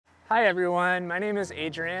Hi everyone, my name is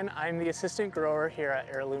Adrian. I'm the assistant grower here at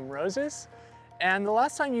Heirloom Roses. And the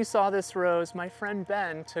last time you saw this rose, my friend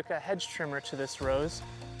Ben took a hedge trimmer to this rose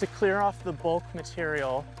to clear off the bulk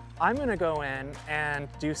material. I'm gonna go in and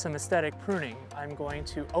do some aesthetic pruning. I'm going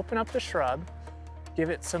to open up the shrub, give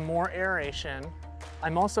it some more aeration.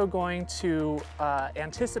 I'm also going to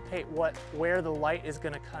anticipate where the light is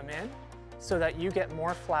gonna come in so that you get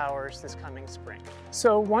more flowers this coming spring.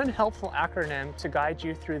 So one helpful acronym to guide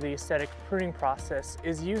you through the aesthetic pruning process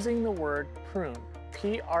is using the word prune,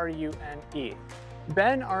 P-R-U-N-E.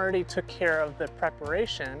 Ben already took care of the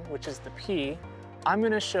preparation, which is the P. I'm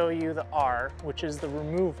gonna show you the R, which is the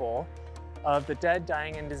removal of the dead,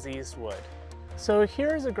 dying, and diseased wood. So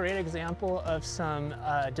here's a great example of some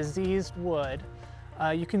diseased wood.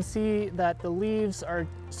 You can see that the leaves are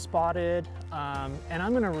spotted, and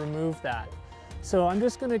I'm gonna remove that. So I'm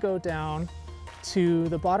just gonna go down to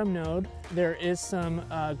the bottom node. There is some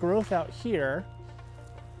growth out here,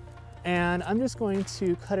 and I'm just going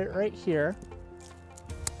to cut it right here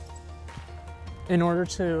in order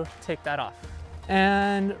to take that off.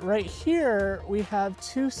 And right here, we have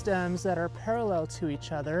two stems that are parallel to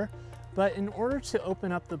each other, but in order to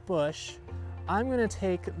open up the bush, I'm gonna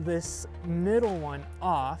take this middle one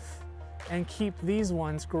off and keep these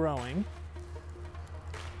ones growing.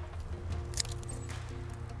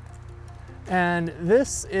 And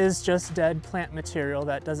this is just dead plant material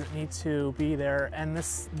that doesn't need to be there. And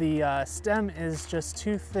the stem is just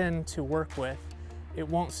too thin to work with. It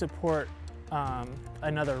won't support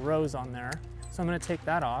another rose on there. So I'm gonna take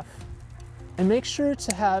that off. And make sure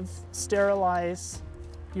to sterilize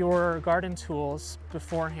your garden tools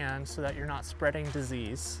beforehand so that you're not spreading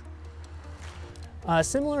disease.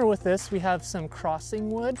 Similar with this, we have some crossing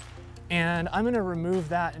wood, and I'm gonna remove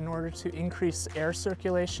that in order to increase air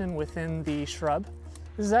circulation within the shrub.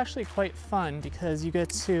 This is actually quite fun because you get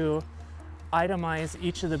to itemize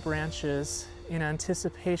each of the branches in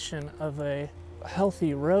anticipation of a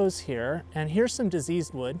healthy rose here. And here's some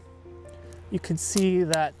diseased wood. You can see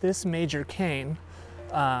that this major cane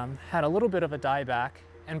had a little bit of a dieback.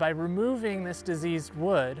 And by removing this diseased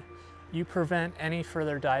wood, you prevent any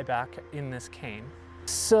further dieback in this cane.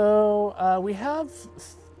 So we have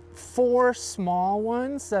 4 small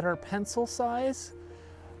ones that are pencil size.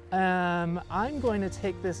 I'm going to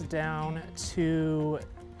take this down to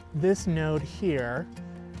this node here,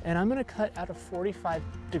 and I'm going to cut at a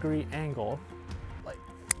 45-degree angle, like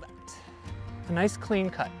that. A nice clean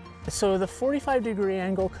cut. So the 45-degree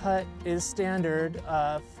angle cut is standard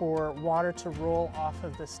for water to roll off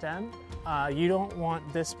of the stem. You don't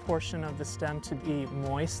want this portion of the stem to be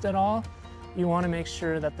moist at all. You want to make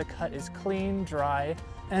sure that the cut is clean, dry,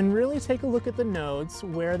 and really take a look at the nodes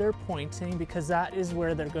where they're pointing, because that is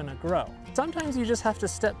where they're going to grow. Sometimes you just have to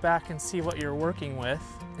step back and see what you're working with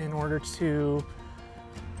in order to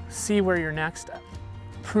see where your next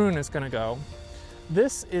prune is going to go.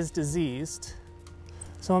 This is diseased.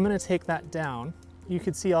 So I'm going to take that down. You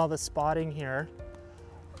can see all the spotting here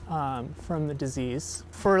from the disease.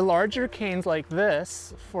 For larger canes like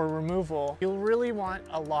this, for removal, you'll really want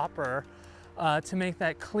a lopper to make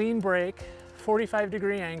that clean break,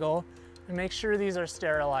 45-degree angle, and make sure these are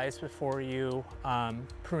sterilized before you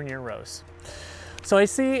prune your rose. So I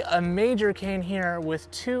see a major cane here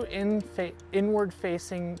with 2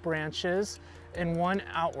 inward-facing branches and 1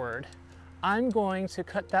 outward. I'm going to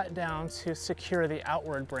cut that down to secure the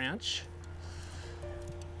outward branch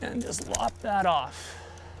and just lop that off.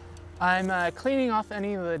 I'm cleaning off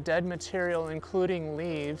any of the dead material, including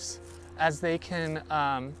leaves, as they can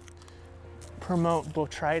promote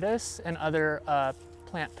botrytis and other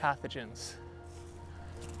plant pathogens.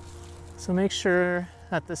 So make sure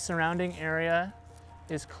that the surrounding area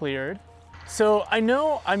is cleared. So I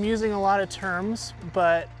know I'm using a lot of terms,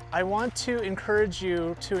 but I want to encourage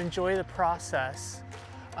you to enjoy the process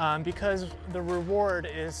because the reward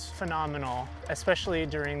is phenomenal, especially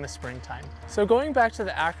during the springtime. So going back to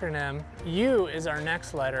the acronym, U is our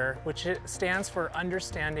next letter, which stands for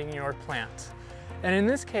understanding your plant. And in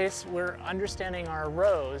this case, we're understanding our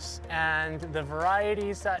rose and the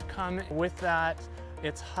varieties that come with that,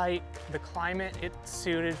 its height, the climate it's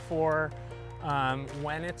suited for,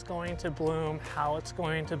 when it's going to bloom, how it's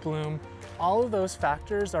going to bloom. All of those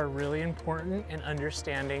factors are really important in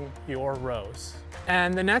understanding your rose.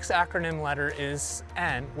 And the next acronym letter is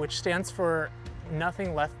N, which stands for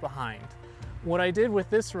nothing left behind. What I did with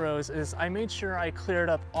this rose is I made sure I cleared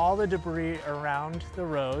up all the debris around the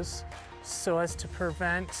rose so as to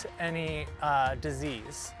prevent any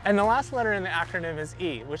disease. And the last letter in the acronym is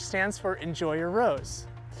E, which stands for enjoy your rose.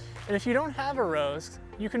 And if you don't have a rose,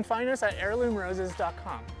 you can find us at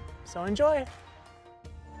heirloomroses.com. So enjoy!